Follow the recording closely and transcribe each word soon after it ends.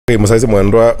Musaisi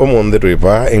mwendwa omonde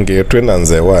twipa inge twina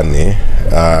Nzewani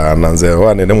na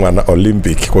Nzewani ni mwana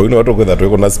Olympic kwa hiyo watu kwenda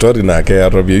tuko na story nake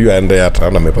atobie yu aende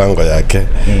yata na mipango yake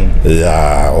ya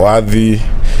wadhi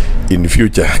in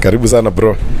future. Karibu sana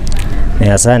bro.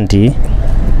 Asante.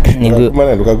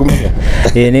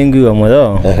 Ningu wa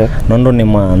modo nondo ni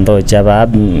mando chaba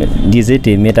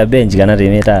diziti meta bench kana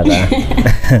meta da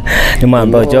ni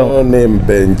mando cho ni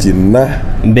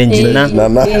benchina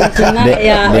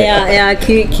ya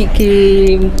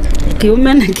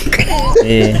kiumena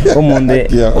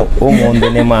omonde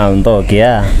ni mando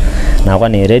kia na kwa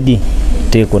ni ready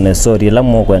tiko ne sorry la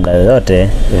mo kwenda yote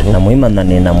na muhimu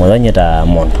na modonyeta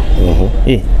mondo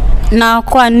na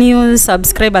kwa new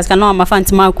subscribers kana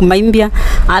mafans maku maimbia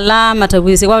ala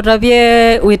matabuzi kwa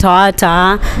utavye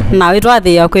witawata na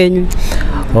witwathi ya kwenyu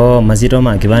mazito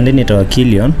ma kibande ni to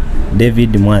Killion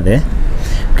David Mwathe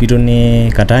kitu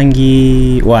ni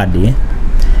Katangi wadi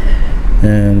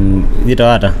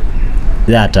witawata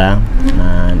data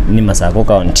na ni Masako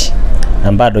County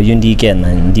ambado yundi Kenya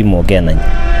ndimo Kenya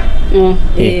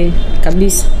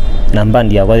kabisa namba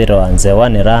ndia kwa ito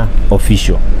Nzewani raha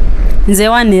official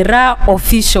Nzewani raha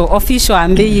official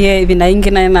ambiye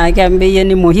vinaingi na ambiye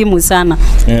ni muhimu sana.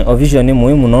 Official ni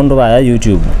muhimu nondo ba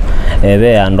YouTube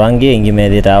ebe ando ange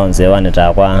ngimethita Nzewani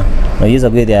takwa no yiza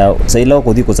kwithia sailo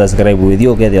kuthi ku subscribe with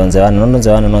you kwithia Nzewani nondo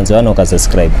Nzewani uka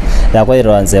subscribe yakwa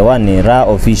iro Nzewani raha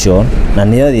official na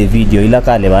niyo the video ila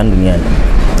kale ba duniani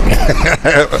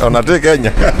onate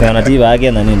Kenya onatiba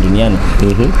Kenya ni duniani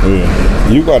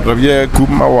yuko atavye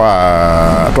kuma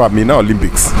wa twamina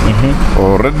Olympics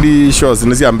already shows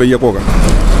niziambe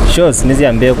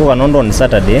yakoka nondo ni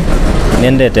Saturday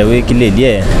nendete wiki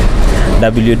lelie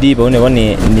WD bone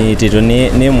woni ni tito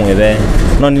ni mwebe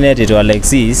noni netito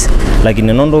Alexis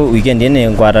lakini nondo weekend ene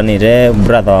ngwatanire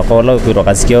brother wako lo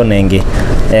kutoka sikio nenge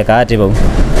kaati bau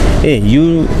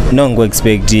you nongo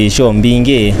expect show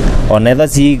mbinge onetha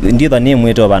si nditha ni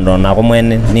mwito bando na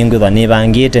komwene ningutha ni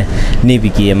bangite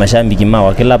nibikie mashambiki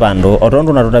mawa kila bando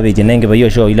otondo na tutabeje nenge ba yo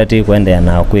show ila te kwenda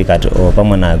na kwikati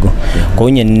pamwe nago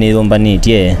konye ni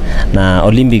thombanĩtie na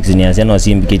Olympics ni asiano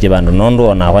simbike bando nondo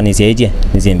ona kwani sieje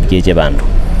nisimbike bando.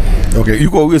 Okay,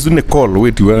 yuko wesu ni call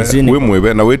wetu we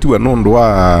mwebe na wetu nondo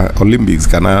wa Olympics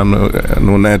kana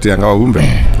no net yanga umbe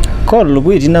call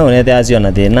bwiti na onete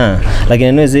asiona tena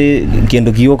lakini nweze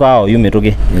kindu kiyoka o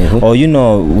yumetoke o you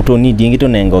know utoni dingi to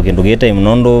nengo kindu ke time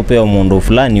nondo pe omundu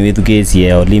fulani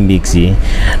wethukesie Olympics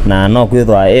na no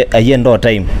kwithwa ayendo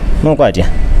time no kwatia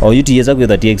o yuti yeza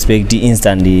kwithwa ti expect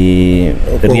instant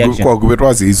reaction kwa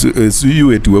kubetwa isu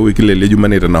yuetu wewe kilele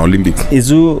jumaneta na Olympics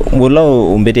isu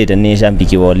mulo umbetete ni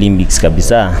shambiki wa Olympics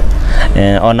kabisa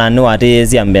ona ni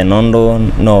watezi ambe nondo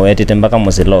no wetete mpaka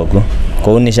moseloko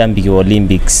kwa ni shambiki wa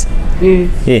Olympics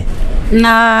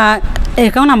na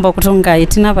kauna mbo kutunga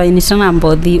itina ba inishana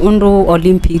mbothi undu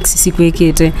Olympics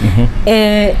sikwekete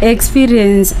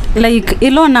experience like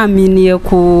ilona mini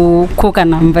kuka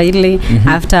namba ile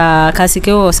after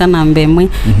kasikeo sana mbemwe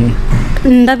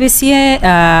ndabesie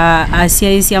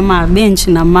asia ma bench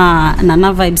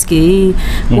na vibes ke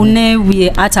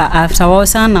unewie ata after wa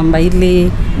sana namba ile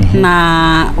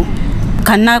na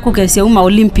kana kukesia uma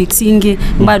Olympics ingi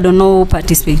bado no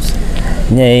participate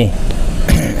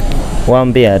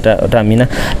wambia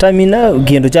tamina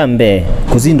kindu cha mbe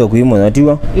kuzindo kuimo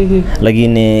natiwa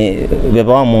lakini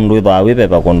beba wa mundu ithwa we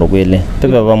beba kondo kwele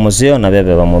beba wa museo na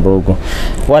beba wa muthuku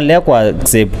wale kwa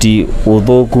accept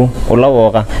uthuku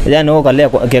ulawoka yani okale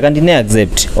ke kandine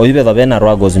accept oyibetha bena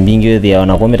rwagos mbingi thia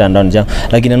na komitandao nja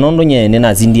lakini nondo nye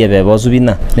nina zindie beba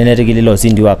subina nenetikililo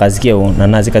sindi wa kasikeo na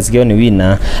nazi kasikeo ni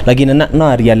wina lakini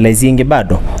no realizing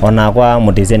bado ona kwa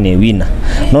muteze ni wina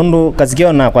nondo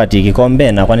kasikeo na kwa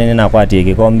tikikombe na kwa nini na kwa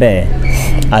tikikombe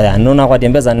aya nona kwa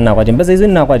tembeza nina kwa tembeza hizo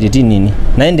nina kwa nini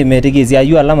na ende metikizia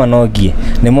ayu alama nogie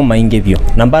nemo mainge pyo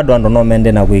na bado ando no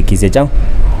mende na kuikizia chao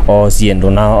o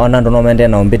siendo na ona ndo no mende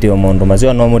na ombete o mondo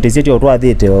mazio no mutiziti otwa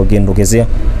thite o kindu kisio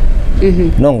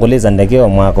no ngoleza ndekeo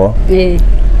mwako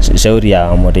shauri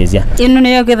ya motezia inu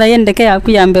niyo kitha yendeke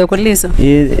yaku yambe kulisa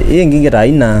ngingeta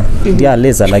ina dia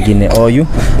lesa lakini oyu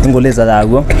ngoleza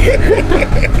dago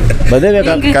badebe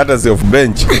courtesy of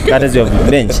bench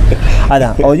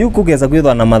ada oyu kugeza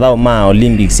kwithwa na mathao ma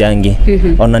Olympics yangi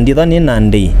ona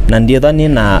nditho ni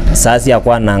na sasi ya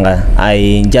kwananga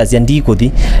ai njazi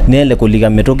ndikuthi nele kuliga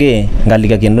metoke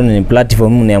ngaliga kindu ni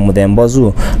platform ne ya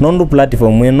muthembozu nondu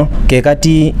platform ino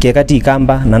kekati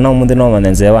kamba na no muthi no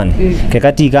Nzewani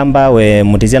kekati kamba we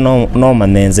mutizia no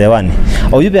mane Nzewani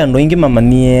oyube ando ingi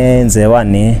mamanie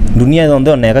Nzewani dunia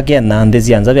yonde oneka kena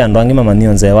ndezi anza bya ando angi mamanie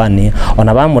Nzewani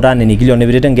ona ba mutane nikilio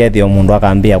nebirete ngethio mundu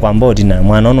akambia kwa mboti na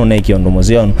mwana ono nekio ndo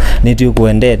muzionu nitu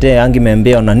kuendete angi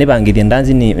membe ona nibangithie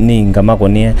ndanzi ni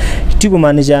ngamakonie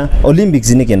tikumaanisha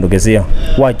Olympics ni kindu kesio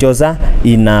wachoza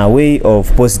in a way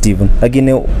of positive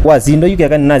lakini wazindo yuke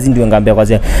kana nazindiwe ngambia kwa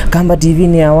kamba TV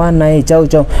ni awana chao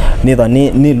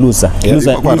ni loser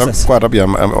kwa tabia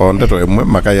ondeto emwe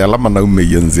makaya alama na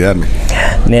umeyenziani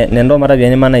nendo marabia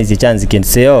ni mana izi chance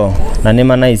kenseo na ni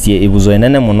mana izi ibuzo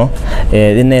enene muno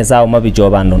ine zao mabicho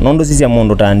bando nondo sisi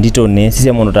mundu ta ndito ni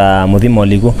sisi mundu ta muthimo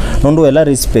liku nondo ela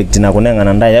respect na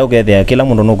kunengana ndaya ukethia kila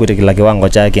mundu no kwite kila kiwango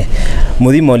chake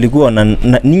muthimo liku ona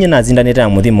ninyi nazindanite na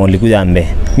muthimo liku yambe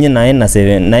ninyi na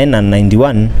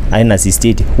 91 aina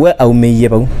 68 we aumeiye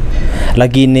pau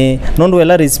lakini nondo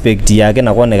ela respect yake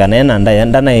na kuonekana ena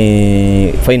ndana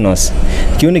finals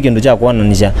kiuni kindu cha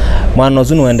kuonanisha mwana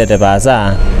zunu endete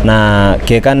basa na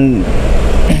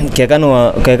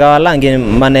keka walange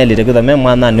maneli tekutha me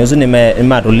mwana ni uzuni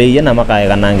matuleiye na makae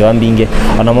kanange wambinge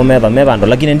ona mometha me bando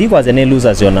lakini ndikwaze ne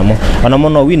losers onamo ona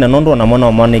mono wina nondo ona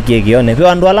mono moneke kione pe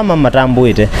andu ala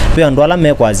matambuite pe andu ala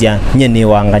mekwazia nyeni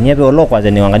wanganye pe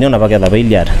olokwaze ni wanganye ona baketha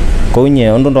bailiata konye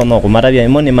ondo ndo kumatabia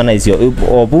imoni mana isio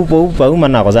opupo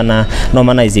mana kozana no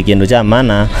mana isi kindu cha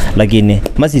mana lakini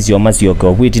masio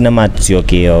ko kwiti na masio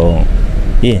kio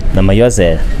na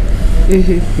mayose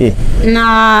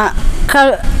na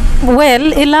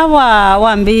well ila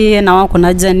wambi na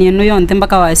wakuna jani no yonte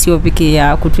mpaka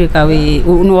wasiopikia kutwika we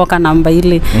unuoka namba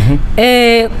ile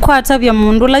kwa tabia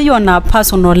mundula yona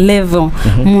personal level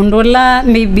mundula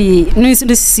maybe no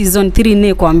season 3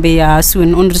 ne kwambia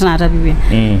soon undutana tabia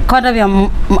kwa tabia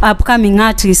upcoming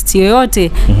artist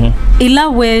yoyote ila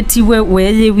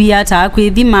we ata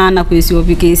kwithimana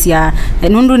kwesiopikesia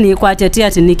nundu ni kwa tetea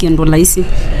ati nikindu laisi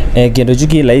kindu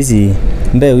chuki laisi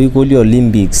mbe wikuli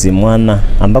Olympics mwana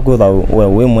ambako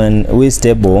we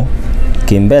stable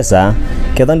kimbesa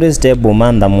kethandu stable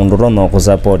manda mundu rono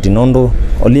kusupport nondo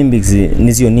Olympics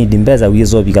nisio need mbeza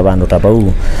wizobika bandu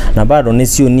tapau na bado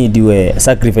nisio need we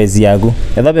sacrifice yaku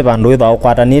ethabe bandu witha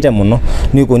okwatanite muno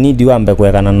niko need wambe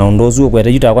kwekana na ndozu kweta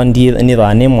yuta kwa ni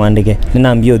thane mwandike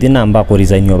ninambio thi namba ko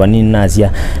resign obani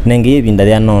nasia nenge ibinda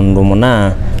ya nondo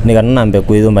muna nikana nambe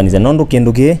kwithumbaniza nondo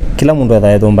kindu kila mundu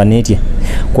etha ethumbanite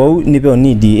kwa u nipe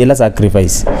need ila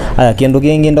sacrifice aya kindu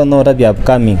kingi ndo no tabia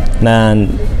upcoming na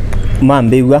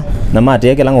mambewa na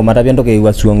mateke lango matabia ndoke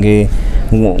wasuonge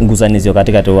nguzanizio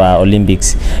katikati wa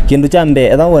Olympics kindu chambe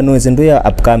ethawe no izindu ya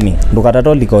upcoming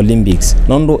ndukatatoliko Olympics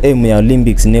nondo aim ya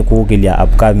Olympics ne kuukilia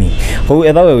upcoming kwa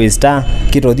ethawe we star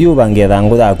kitothiu bangetha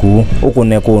nguthaku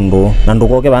ukune kundu na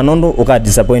ndukoke banondo uka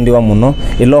disappointiwa muno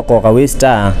iloko ka we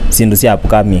star sindu cia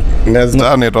upcoming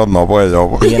nesta ne to no boya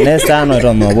yobo nesta no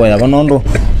to no boya bonondo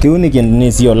kiuni kindu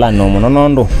ni sio lano muno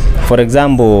nondo for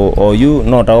example you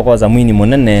not okoza mwini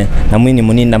munene na mwini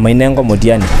munini na mainengo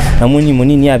mutiani na mwini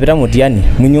munini apita mutiani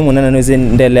mwini munene no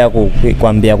zendelea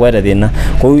kwambia kweta thina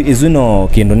kwa izuno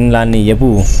kindu nilani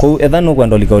yepu kwa ethano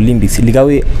kwenda lika Olympics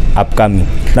likawe upcoming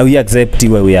na we accept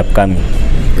we upcoming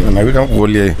na wika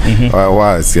kulie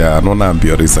wasia no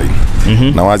nambio resign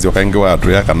na wazi okaenge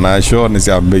watu ya kana show ni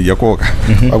sia mbe yakoka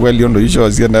akweli ndo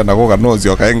isho sienda na koka no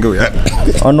sio kaenge ya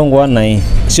ono ngwana hii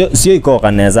sio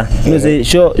ikoka neza muse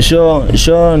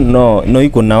show no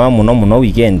ikuna wa muno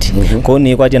weekend ko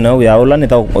ni kwaje na we aula ni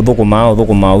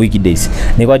thukuma weekdays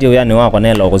ni kwaje we ani wako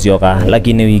nela okuzioka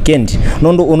lakini weekend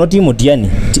nondo uno timu tiani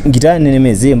ngitani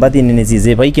nimeze mbathi ni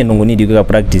zize pa weekend ngo need kwa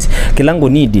practice kilango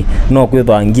need no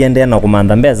kwetwa ngiende na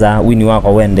kumanda mbeza wini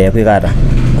wako wende kwikata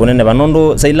kunene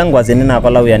banondo sailangu azene na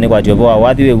kola we ani kwaje kwa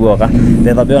wathi we gwoka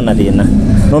betha beona thina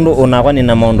nondo unakwa ni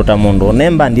na maundu ta mundu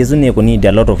nemba ndizo ni ku need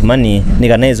a lot of money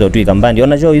nikanaezo twika mbandi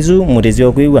ona jo izu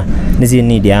mutezio kuigwa nisi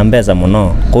need ya mbeza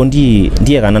muno kondi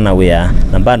ndiye kana na wea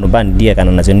na bandu bandi ndiye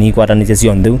kana nacio ni kwata ni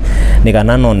cio nthu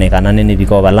nikana none kana nene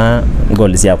biko bala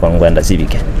goal cia kwa ngwenda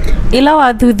cibike ila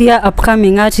wathuthia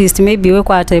upcoming artist maybe we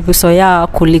kwa type so ya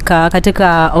kulika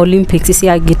katika Olympics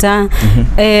cia guitar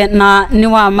na ni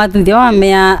wa mathuthia wa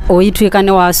mea oitwika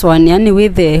ni wa swania ni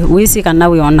withe wisi kana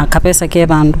we ona kapesa ke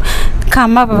bandu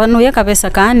kama baba no ya kapesa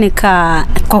kanika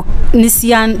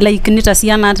nisia like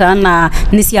nitasiana na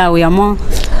nisia we amo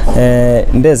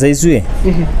mbeza izwe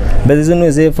mbeza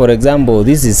izwe say for example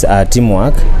this is a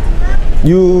teamwork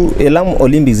you elam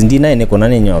Olympics ndina ine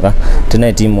kona nyoka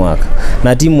tena teamwork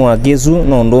na teamwork yesu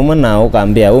no ndoma na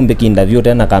ukambia umbe interview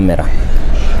tena kamera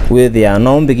with ya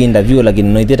no mbiki interview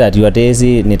lakini no iteta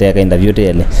tiwatesi niteka interview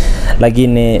tele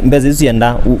lakini mbezi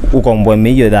usienda ukombwe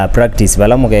miyo da practice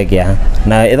bala mukekea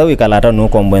na etha wikalata no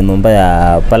ukombwe numba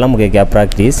ya bala mukekea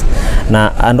practice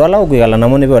na andwala ukikala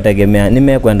namo nibe otegemea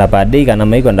nimekwenda per day kana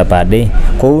maikwenda per day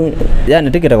ko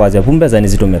yani tikita kwaza pumbeza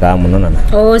nizitumika muno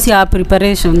nana sia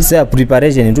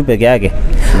preparation tu peke yake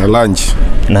na lunch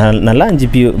na lunch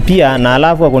pia na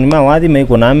alafu akunima wathi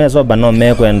meiko na mesoba no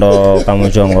mekwendo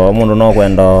kamuchongo mundu no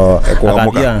kwendo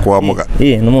kuamuka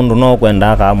no mundu no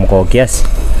kwenda akamuko kiasi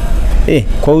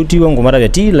kwa utiwa ngumara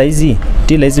ti laizi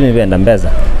mebenda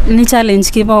mbeza ni challenge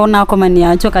kipo na komani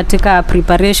yacho katika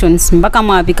preparations mpaka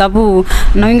mwapikabu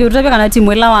na wingi utapeka na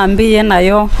timu ila waambie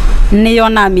nayo niyo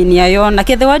naamini yayo na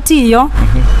kethe watiyo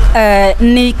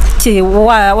ni ki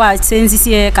wa sensi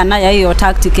sie kana ya hiyo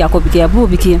tactic ya kupikia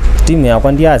bubiki timu ya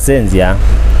kwandia sensi ya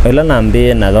ila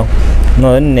naambie nayo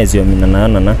no nezio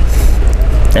minana na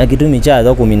akitumi cha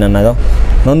zo kumina nayo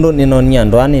nondo ninonia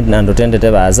ndwani nando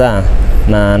tendete baza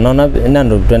na nona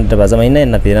nando tendete baza maina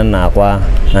na thina na kwa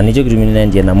na nicho kitumini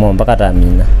nje na mo mpaka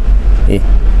tamina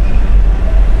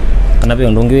kana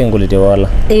pia ndungi wengulite wala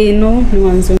no ni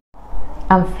wanzo.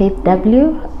 I'm Faith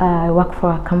W. I work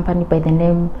for a company by the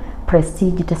name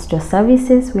Prestige Industrial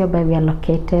Services, whereby we are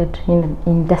located in an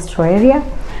industrial area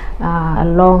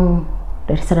along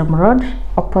the Saram Road,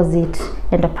 opposite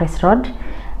Enterprise Road.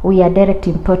 We are direct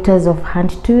importers of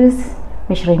hand tools,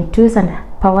 measuring tools and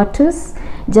power tools.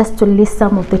 Just to list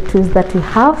some of the tools that we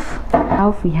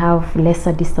have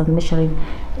lesser distance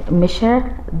measure.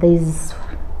 There is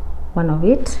one of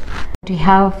it. We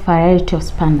have a variety of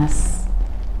spanners,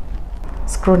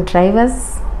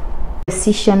 screwdrivers,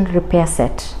 precision repair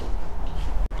set,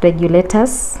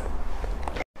 regulators,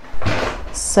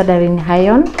 soldering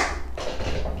iron,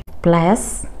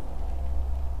 pliers,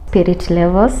 spirit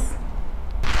levels,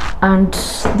 and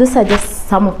these are just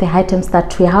some of the items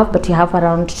that we have, but we have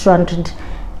around 200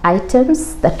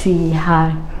 items that we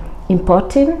are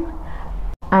importing,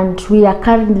 and we are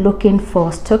currently looking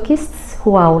for stockists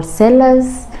who are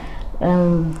wholesalers,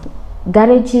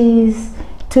 garages,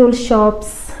 tool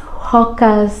shops,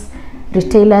 hawkers,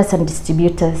 retailers and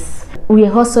distributors. We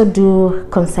also do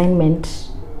consignment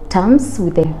terms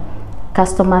with the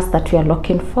customers that we are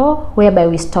looking for, whereby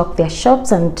we stock their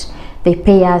shops and they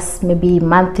pay us maybe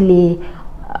monthly,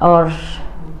 or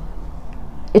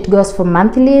it goes for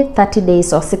monthly, 30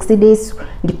 days or 60 days,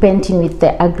 depending with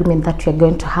the agreement that we are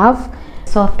going to have.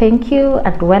 So thank you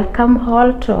and welcome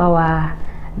all to our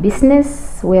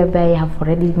business, whereby I have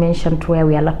already mentioned where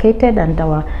we are located and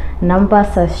our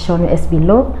numbers are shown as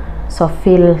below. So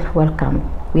feel welcome.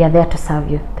 We are there to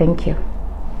serve you. Thank you.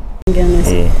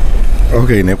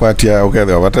 Okay, ne kwatia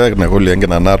ukethe wabata na kulienge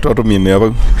na nato tumine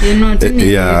aba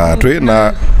ya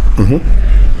twina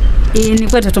ni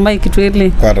kweta tumbai kitwele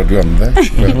kwata tu ambe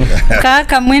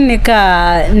kaka mwene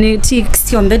ka ni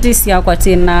tixio mbetisi ya kwa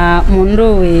tena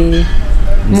mundu we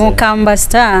mukamba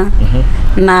star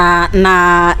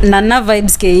na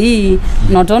vibes ke hii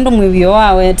notondo mwivyo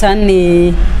wawe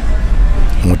tani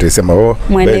mutesema wo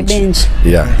mwene bench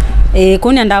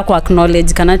kuni anda ku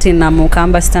acknowledge kana tena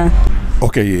mukamba star.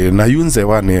 Okay, na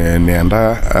Nzewani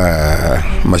nienda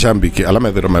mashambiki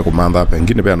alama thero mekumanda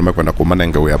pengine bya nomekwenda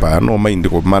kumanenga we aba no mind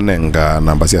kumanenga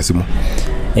namba cia simu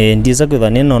ndisa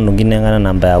kwithani no nginengana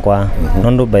namba yakwa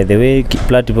nondo by the way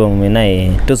platform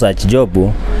inae to search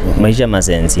job maisha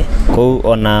masensi ko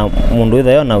ona mundu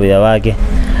itha yona wia wake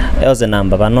ose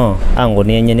namba bano angu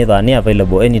ni enye ni thani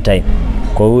available anytime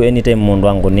ko anytime mundu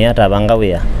angu ni atabanga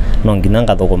wia no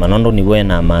nginanga thukuma nondo ni we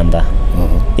na manda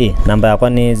namba yakwa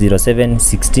ni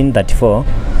 071634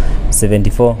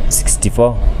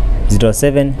 7464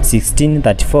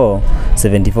 071634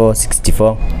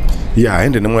 7464 ya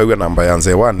ende nimwe namba ya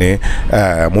Nzewani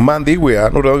mumanthi we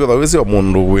no ro wese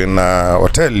mundu we na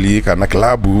hoteli kana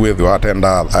club we the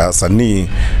atenda sani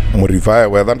murifaya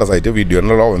we thanda site video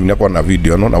no ro mine kwa na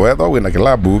video no na we tho we na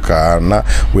club kana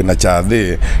we na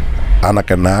chathi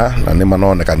anakana na ni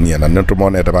manonekania na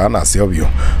nitumonete bana ciobyo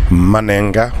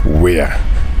manenga wea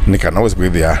nikana wese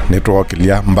kwithia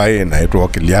nitwokilia mbae na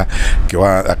itwokilia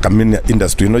kiwa kamini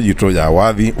industry no yito ya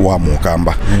wathi wa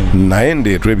mukamba na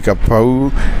ende twebika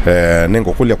pau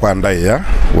nengo kulia kwa ndaya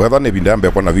wetha ne bindambe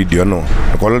kwa na video no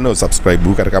kola no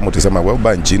subscribe katika Mutesema Wewe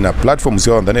banchi na platform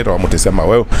sio ndani ya Mutesema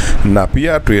Wewe na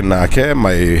pia twinake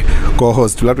my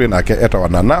co-host twinake eta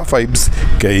na vibes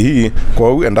ke hii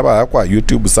kwa uenda ba kwa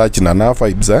YouTube search na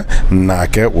vibes na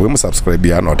ke we mu subscribe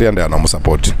ya no tende na mu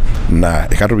support na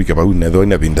ikatubika ba unetho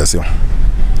ina bindasio